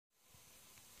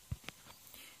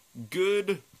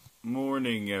Good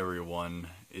morning, everyone.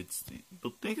 I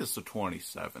think it's the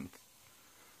 27th.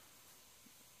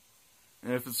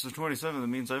 And if it's the 27th, it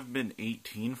means I've been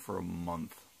 18 for a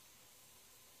month.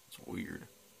 It's weird.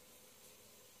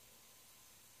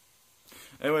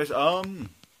 Anyways,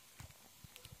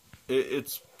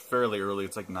 it's fairly early.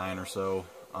 It's like 9 or so.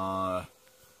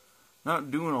 Not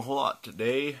doing a whole lot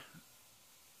today.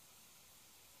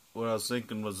 What I was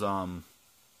thinking was,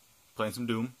 playing some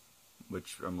Doom,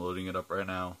 which I'm loading it up right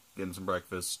now, getting some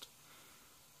breakfast,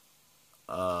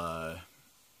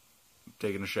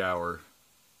 taking a shower,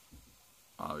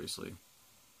 obviously,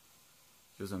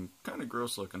 because I'm kind of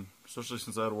gross looking, especially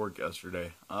since I had to work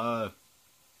yesterday. I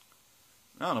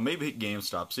don't know, maybe hit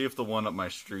GameStop, see if the one up my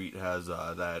street has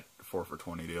that 4 for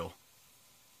 $20 deal.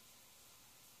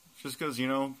 Just because, you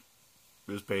know,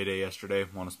 it was payday yesterday,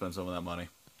 want to spend some of that money.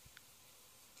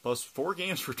 Plus, 4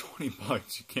 games for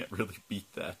 $20, you can't really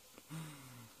beat that.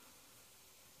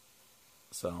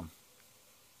 So,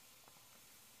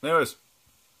 anyways,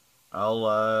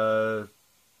 I'll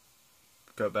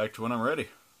cut back to when I'm ready.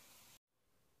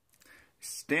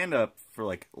 Stand up for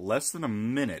like less than a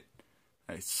minute.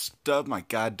 I stubbed my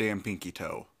goddamn pinky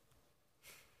toe.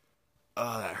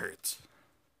 Oh, that hurts.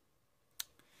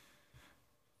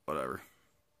 Whatever.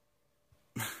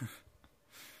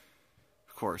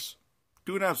 Of course.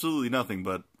 Doing absolutely nothing,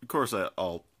 but of course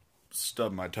I'll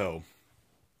stub my toe.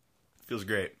 Feels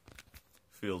great.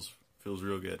 Feels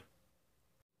real good.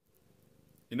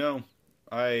 You know,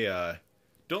 I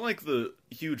don't like the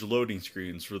huge loading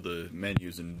screens for the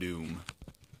menus in Doom.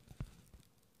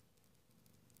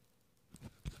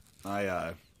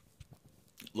 I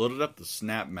loaded up the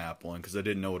Snap Map one because I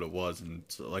didn't know what it was, and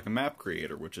it's like a map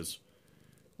creator, which is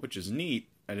neat.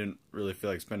 I didn't really feel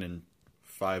like spending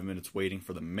 5 minutes waiting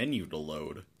for the menu to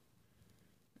load.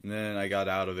 And then I got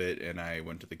out of it and I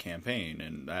went to the campaign,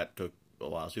 and that took a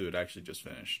while too. It actually just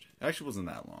finished. It actually wasn't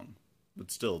that long,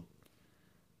 but still,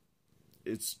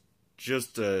 it's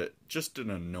just an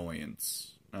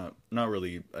annoyance. Not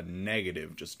really a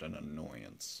negative, just an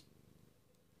annoyance.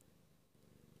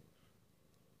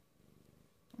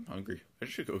 I'm hungry. I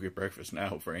should go get breakfast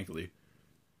now, frankly.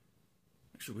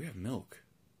 Actually, we have milk.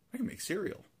 I can make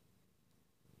cereal.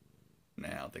 Nah,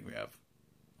 I don't think we have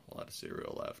a lot of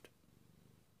cereal left.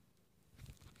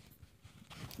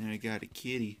 And I got a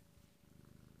kitty.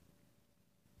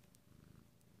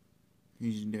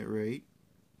 Isn't that right?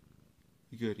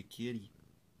 You got a kitty.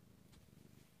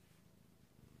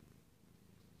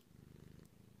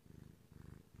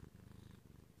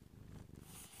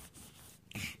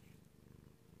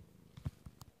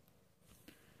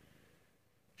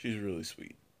 She's really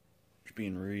sweet. She's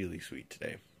being really sweet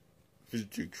today.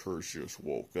 Because she just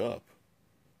woke up.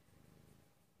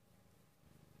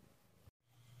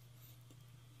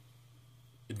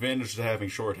 Advantage to having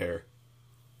short hair.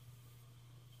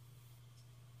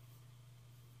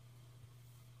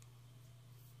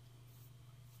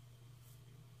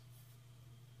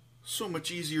 So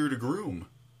much easier to groom.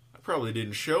 I probably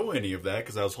didn't show any of that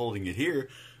because I was holding it here,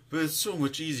 but it's so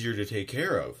much easier to take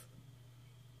care of.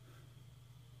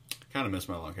 Kind of miss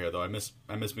my long hair though. I miss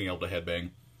being able to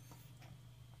headbang.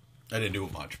 I didn't do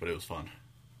it much, but it was fun.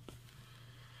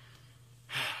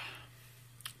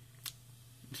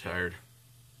 I'm tired.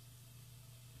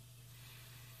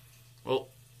 Well,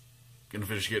 gonna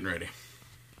finish getting ready.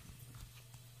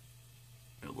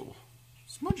 Got a little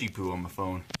smudgy poo on my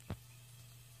phone.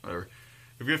 Whatever.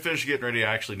 If you're gonna finish getting ready,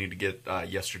 I actually need to get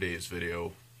yesterday's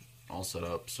video all set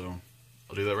up, so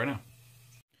I'll do that right now.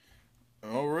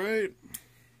 Alright.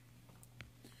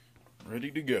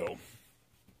 Ready to go.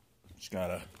 Just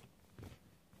gotta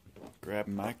grab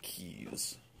my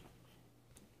keys.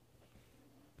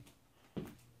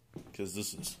 Because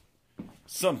this is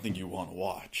something you want to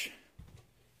watch.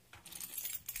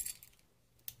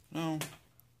 No.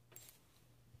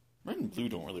 Red and blue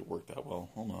don't really work that well.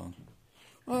 Hold on.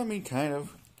 Well, I mean, kind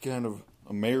of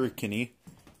American-y.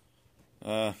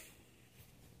 I'm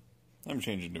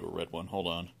changing to a red one. Hold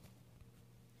on.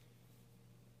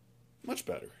 Much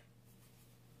better.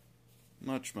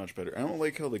 Much better. I don't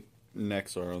like how the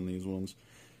necks are on these ones.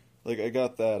 Like, I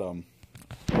got that,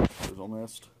 there's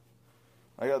almost.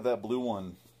 I got that blue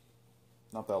one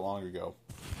not that long ago.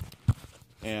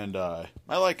 And, I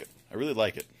like it. I really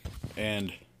like it.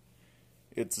 And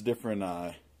it's a different,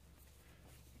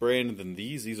 brand than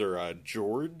these. These are,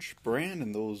 George brand,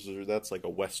 and that's like a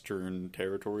Western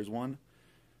Territories one.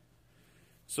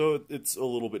 So it's a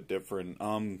little bit different.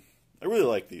 I really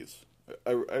like these.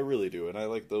 I really do, and I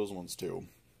like those ones too.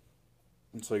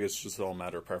 It's like it's just all a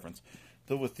matter of preference.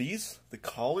 Though with these, the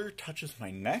collar touches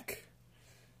my neck.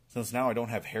 Since now I don't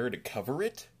have hair to cover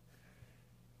it,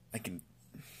 I can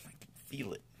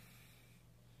feel it.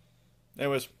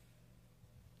 Anyways,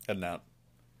 heading out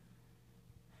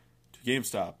to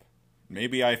GameStop.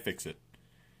 Maybe iFixit.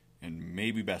 And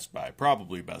maybe Best Buy.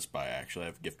 Probably Best Buy, actually. I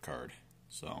have a gift card.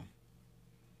 So,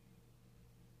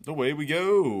 away we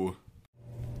go.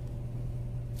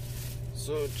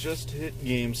 So, just hit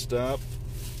GameStop.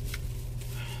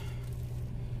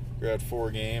 Grabbed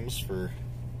 4 games for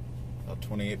about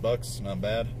 $28. Not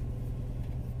bad.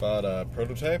 Bought a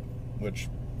Prototype, which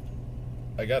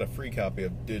I got a free copy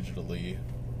of digitally.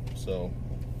 So,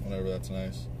 whatever, that's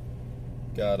nice.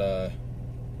 Got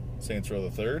Saints Row the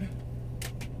Third.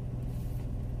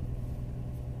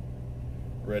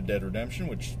 Red Dead Redemption,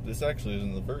 which this actually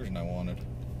isn't the version I wanted.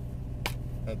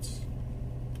 That's...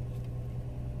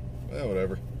 well,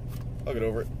 whatever. I'll get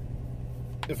over it.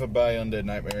 If I buy Undead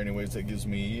Nightmare anyways, that gives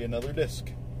me another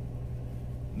disc.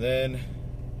 Then...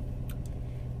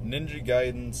 Ninja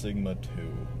Gaiden Sigma 2.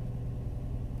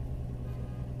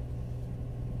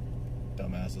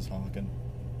 Dumbass is honking.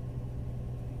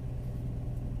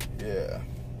 Yeah.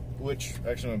 Which,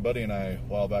 actually, my buddy and I, a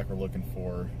while back, were looking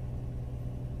for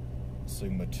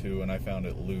Sigma 2, and I found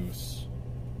it loose.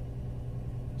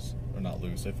 Or not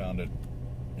loose, I found it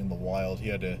in the wild. He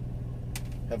had to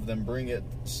have them bring it,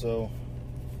 so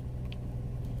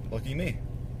lucky me.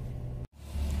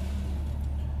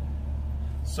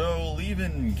 So,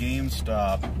 leaving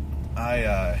GameStop,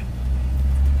 I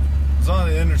was on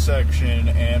the intersection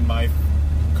and my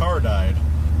car died.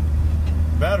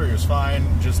 Battery was fine,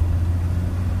 just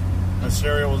my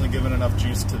stereo wasn't giving enough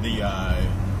juice to the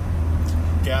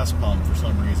gas pump for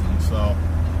some reason, so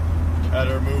I had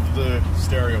to remove the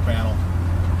stereo panel.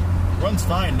 Runs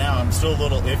fine now. I'm still a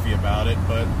little iffy about it,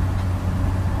 but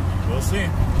we'll see.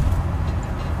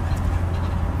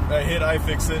 I hit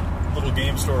iFixit, little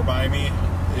game store by me.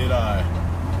 It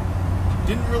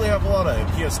didn't really have a lot of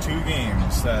PS2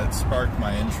 games that sparked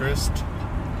my interest,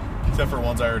 except for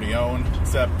ones I already own,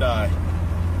 except they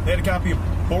had a copy of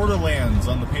Borderlands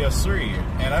on the PS3,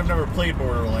 and I've never played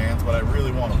Borderlands, but I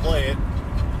really want to play it,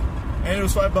 and it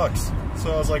was $5.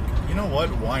 So I was like, you know what,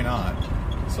 why not?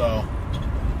 So,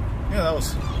 yeah, that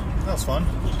was fun.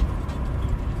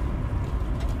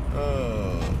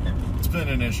 It's been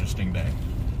an interesting day,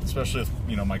 especially with,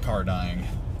 you know, my car dying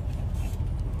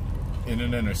in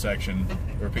an intersection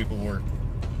where people were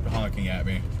honking at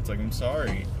me. It's like, I'm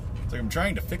sorry. It's like, I'm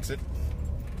trying to fix it.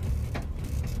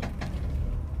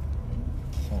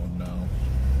 Oh no.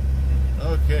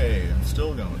 Okay, I'm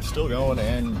still going,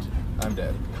 and I'm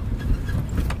dead.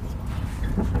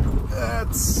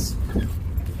 That's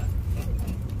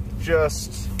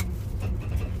just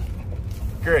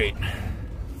great. I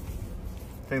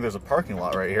think there's a parking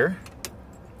lot right here.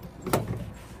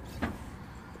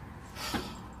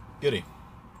 Goody.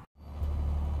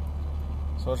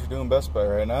 So what you're doing Best Buy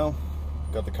right now?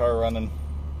 Got the car running.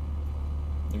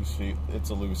 Loose fuse.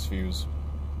 It's a loose fuse.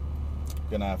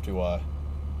 Gonna have to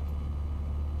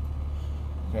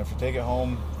take it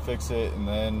home, fix it, and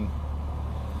then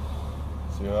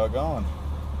see how it's going.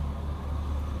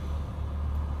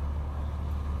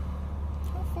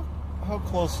 How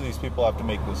close do these people have to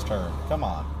make this turn? Come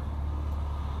on.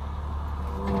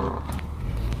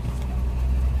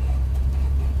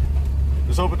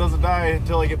 Just hope it doesn't die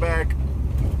until I get back.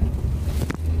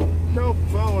 Nope,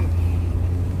 phone.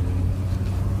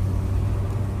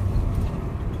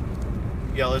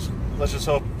 Yeah, let's just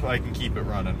hope I can keep it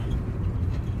running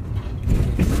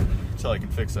until I can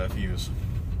fix that fuse.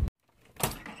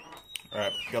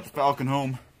 Alright, got the Falcon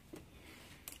home.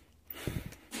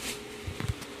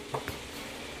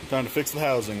 Time to fix the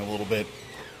housing a little bit.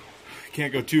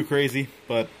 Can't go too crazy,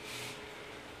 but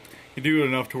you do it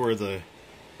enough to where the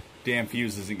damn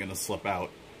fuse isn't gonna slip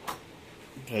out.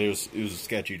 It was a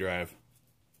sketchy drive.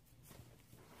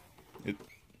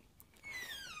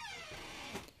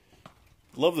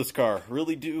 Love this car,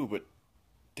 really do, but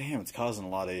damn, it's causing a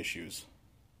lot of issues.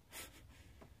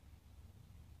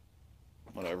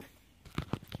 Whatever.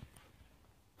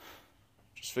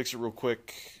 Just fix it real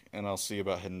quick, and I'll see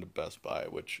about heading to Best Buy,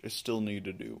 which I still need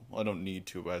to do. Well, I don't need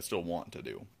to, but I still want to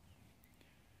do.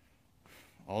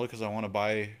 All because I want to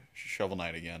buy Shovel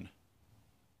Knight again.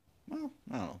 Well,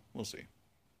 I don't know. We'll see.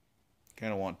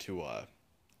 Kind of want to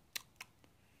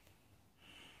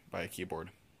buy a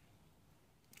keyboard.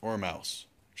 Or a mouse.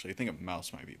 Actually, I think a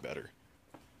mouse might be better.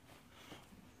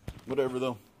 Whatever,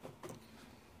 though.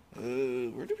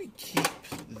 Where do we keep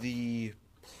the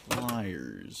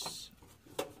pliers?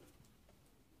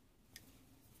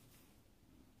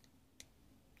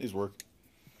 These work.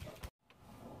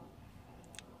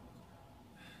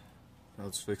 Now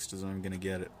it's fixed as I'm gonna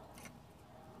get it.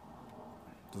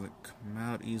 Doesn't come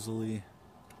out easily.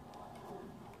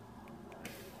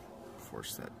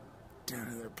 Force that down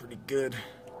in there pretty good.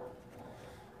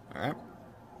 Alright.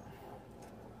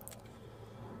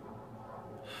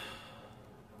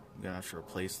 I'm gonna have to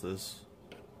replace this.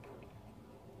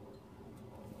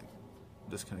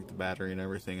 Disconnect the battery and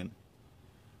everything and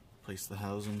replace the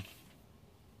housing.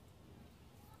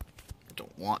 I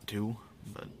don't want to,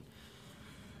 but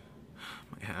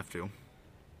might have to.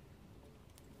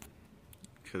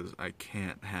 Because I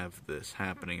can't have this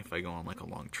happening if I go on like a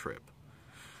long trip.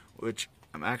 Which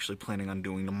I'm actually planning on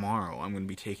doing tomorrow. I'm going to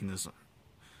be taking this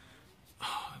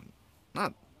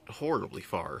not horribly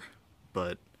far,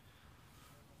 but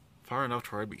far enough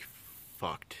to where I'd be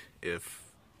fucked if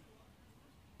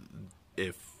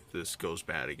this goes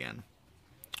bad again.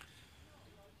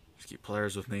 Just keep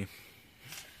players with me.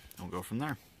 I'll go from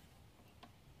there.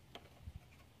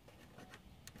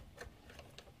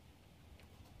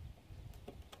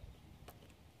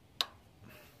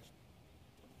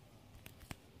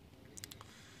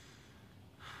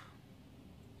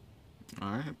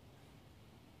 Alright.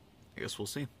 I guess we'll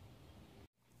see.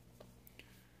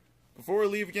 Before I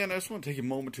leave again, I just want to take a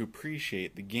moment to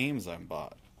appreciate the games I've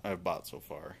bought so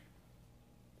far.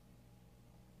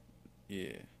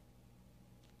 Yeah.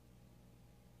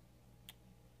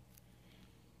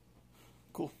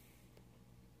 Cool.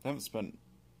 I haven't spent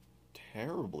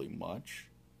terribly much.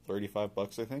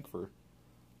 $35 I think for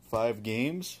 5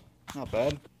 games. Not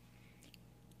bad.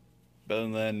 Better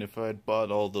than if I'd bought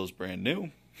all those brand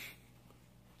new.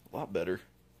 A lot better.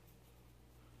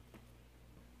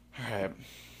 Alright.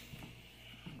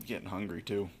 I'm getting hungry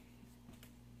too.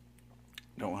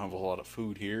 Don't have a lot of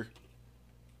food here.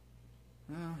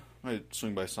 Might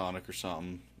swing by Sonic or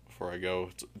something before I go.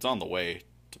 It's on the way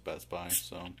to Best Buy,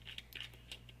 so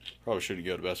probably shouldn't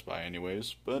go to Best Buy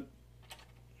anyways, but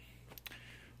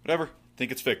whatever. I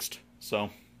think it's fixed, so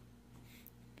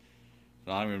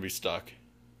now I'm gonna be stuck.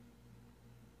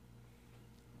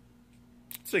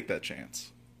 Let's take that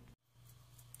chance.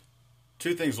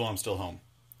 2 things while I'm still home.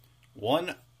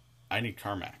 1, I need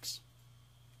CarMax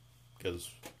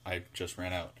because I just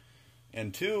ran out.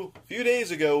 And 2, a few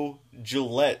days ago,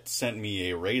 Gillette sent me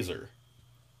a razor,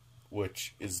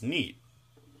 which is neat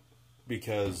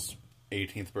because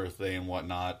 18th birthday and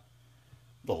whatnot.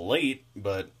 The late,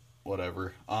 but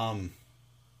whatever.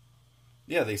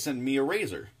 Yeah, they sent me a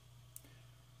razor.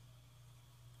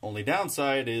 Only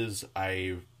downside is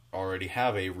I already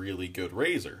have a really good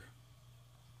razor.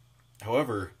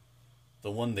 However,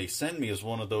 the one they sent me is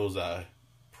one of those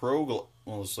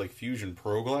almost like Fusion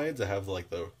Pro Glides that have like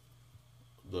the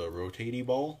rotatey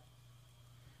ball.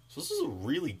 So this is a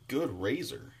really good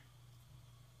razor.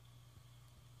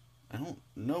 I don't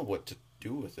know what to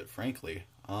do with it, frankly.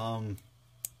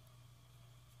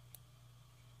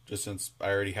 Just since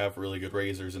I already have really good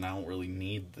razors and I don't really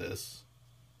need this.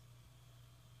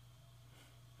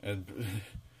 And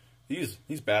these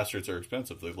bastards are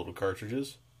expensive, the little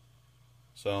cartridges.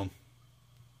 So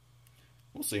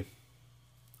we'll see.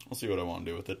 I'll see what I want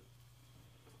to do with it.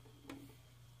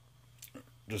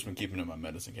 Just been keeping it in my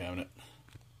medicine cabinet.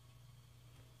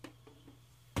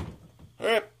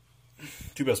 Alright.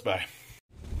 To Best Buy.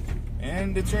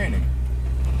 And it's raining.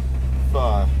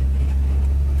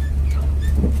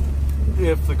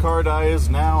 If the car dies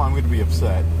now, I'm going to be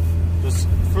upset. Just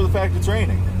for the fact it's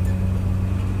raining.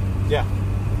 Yeah.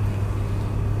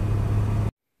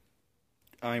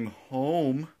 I'm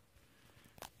home.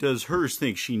 Does hers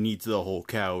think she needs the whole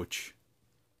couch?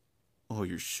 Oh,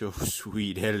 you're so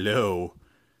sweet. Hello.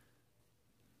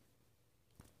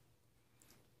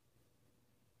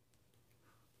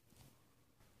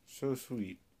 So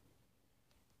sweet.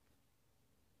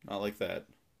 Not like that.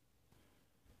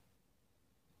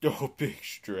 Oh, big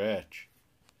stretch.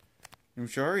 I'm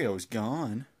sorry I was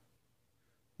gone.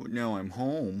 But now I'm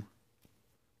home.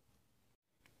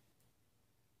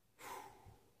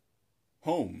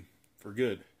 Home. For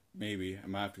good. Maybe. I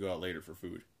might have to go out later for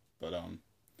food. But,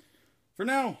 for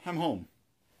now, I'm home.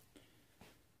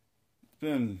 It's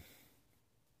been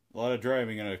a lot of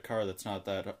driving in a car that's not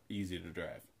that easy to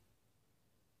drive.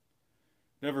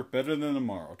 Never better than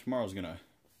tomorrow. Tomorrow's gonna...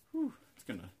 it's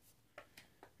gonna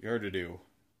be hard to do.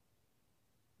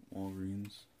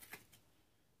 Walgreens.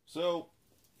 So,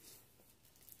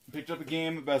 picked up a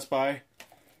game at Best Buy.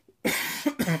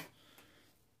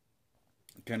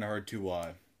 Kind of hard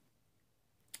to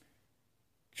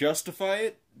justify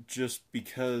it, just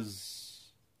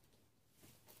because,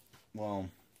 well,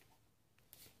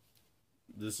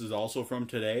 this is also from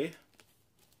today.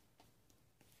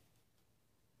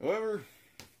 However,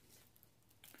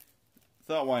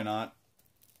 thought why not?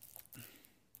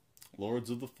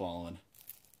 Lords of the Fallen.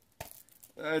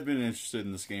 I'd been interested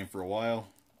in this game for a while.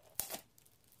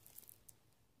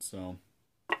 So,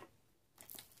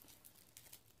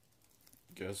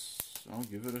 guess I'll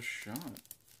give it a shot.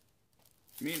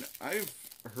 I mean, I've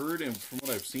heard, and from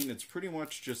what I've seen, it's pretty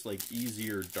much just like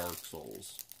easier Dark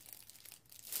Souls.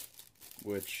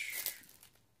 Which,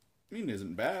 I mean,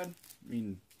 isn't bad. I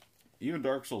mean, even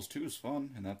Dark Souls 2 is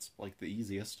fun, and that's like the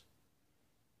easiest.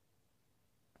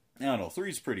 I don't know, 3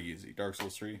 is pretty easy, Dark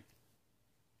Souls 3.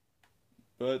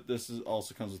 But this is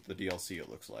also comes with the DLC, it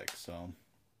looks like, so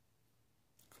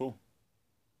cool.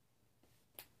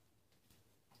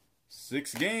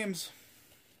 6 games.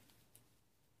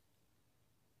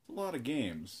 A lot of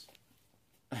games.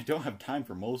 I don't have time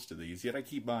for most of these, yet I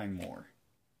keep buying more.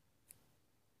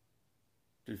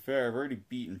 To be fair, I've already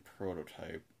beaten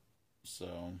Prototype,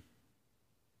 so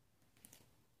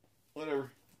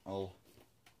whatever. I'll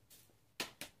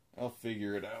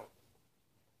figure it out.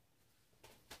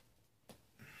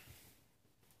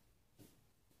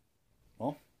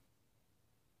 Well,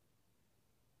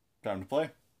 time to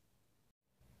play.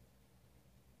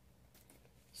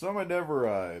 Something I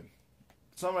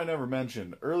never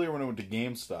mentioned earlier when I went to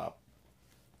GameStop.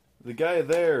 The guy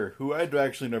there, who I'd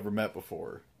actually never met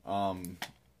before.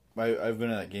 I've been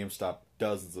at GameStop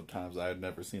dozens of times. I had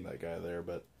never seen that guy there,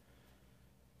 but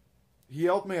he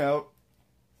helped me out.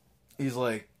 He's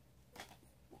like,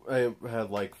 I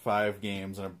had like 5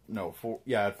 games, and I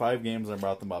had 5 games, and I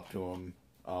brought them up to him.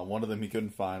 One of them he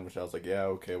couldn't find, which I was like, yeah,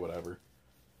 okay, whatever.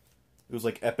 It was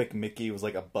like Epic Mickey. It was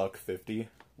like $1.50,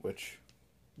 which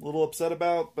I'm a little upset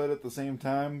about, but at the same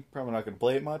time, probably not going to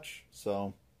play it much.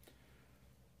 So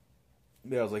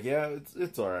yeah, I was like, yeah,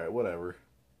 it's all right, whatever.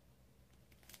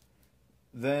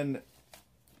 Then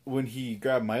when he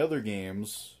grabbed my other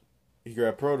games, he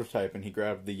grabbed Prototype, and he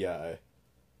grabbed the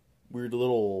weird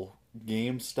little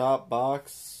GameStop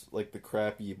box, like the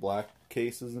crappy black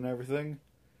cases and everything.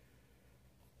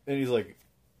 And he's like,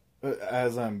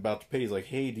 as I'm about to pay, he's like,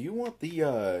 hey, do you want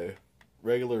the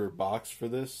regular box for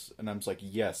this? And I'm just like,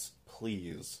 yes,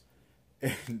 please.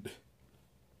 And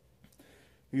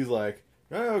he's like,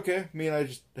 oh, okay. I mean, I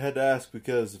just had to ask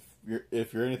because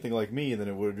if you're anything like me, then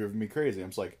it would have driven me crazy. I'm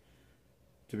just like,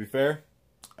 to be fair,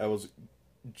 I was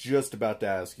just about to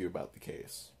ask you about the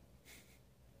case.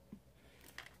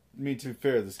 I mean, to be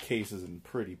fair, this case is in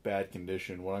pretty bad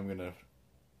condition. What I'm gonna...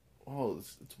 Oh,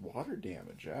 it's water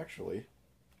damage, actually.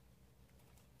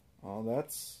 Oh,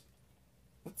 that's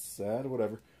sad.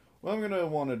 Whatever. What I'm gonna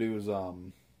want to do is,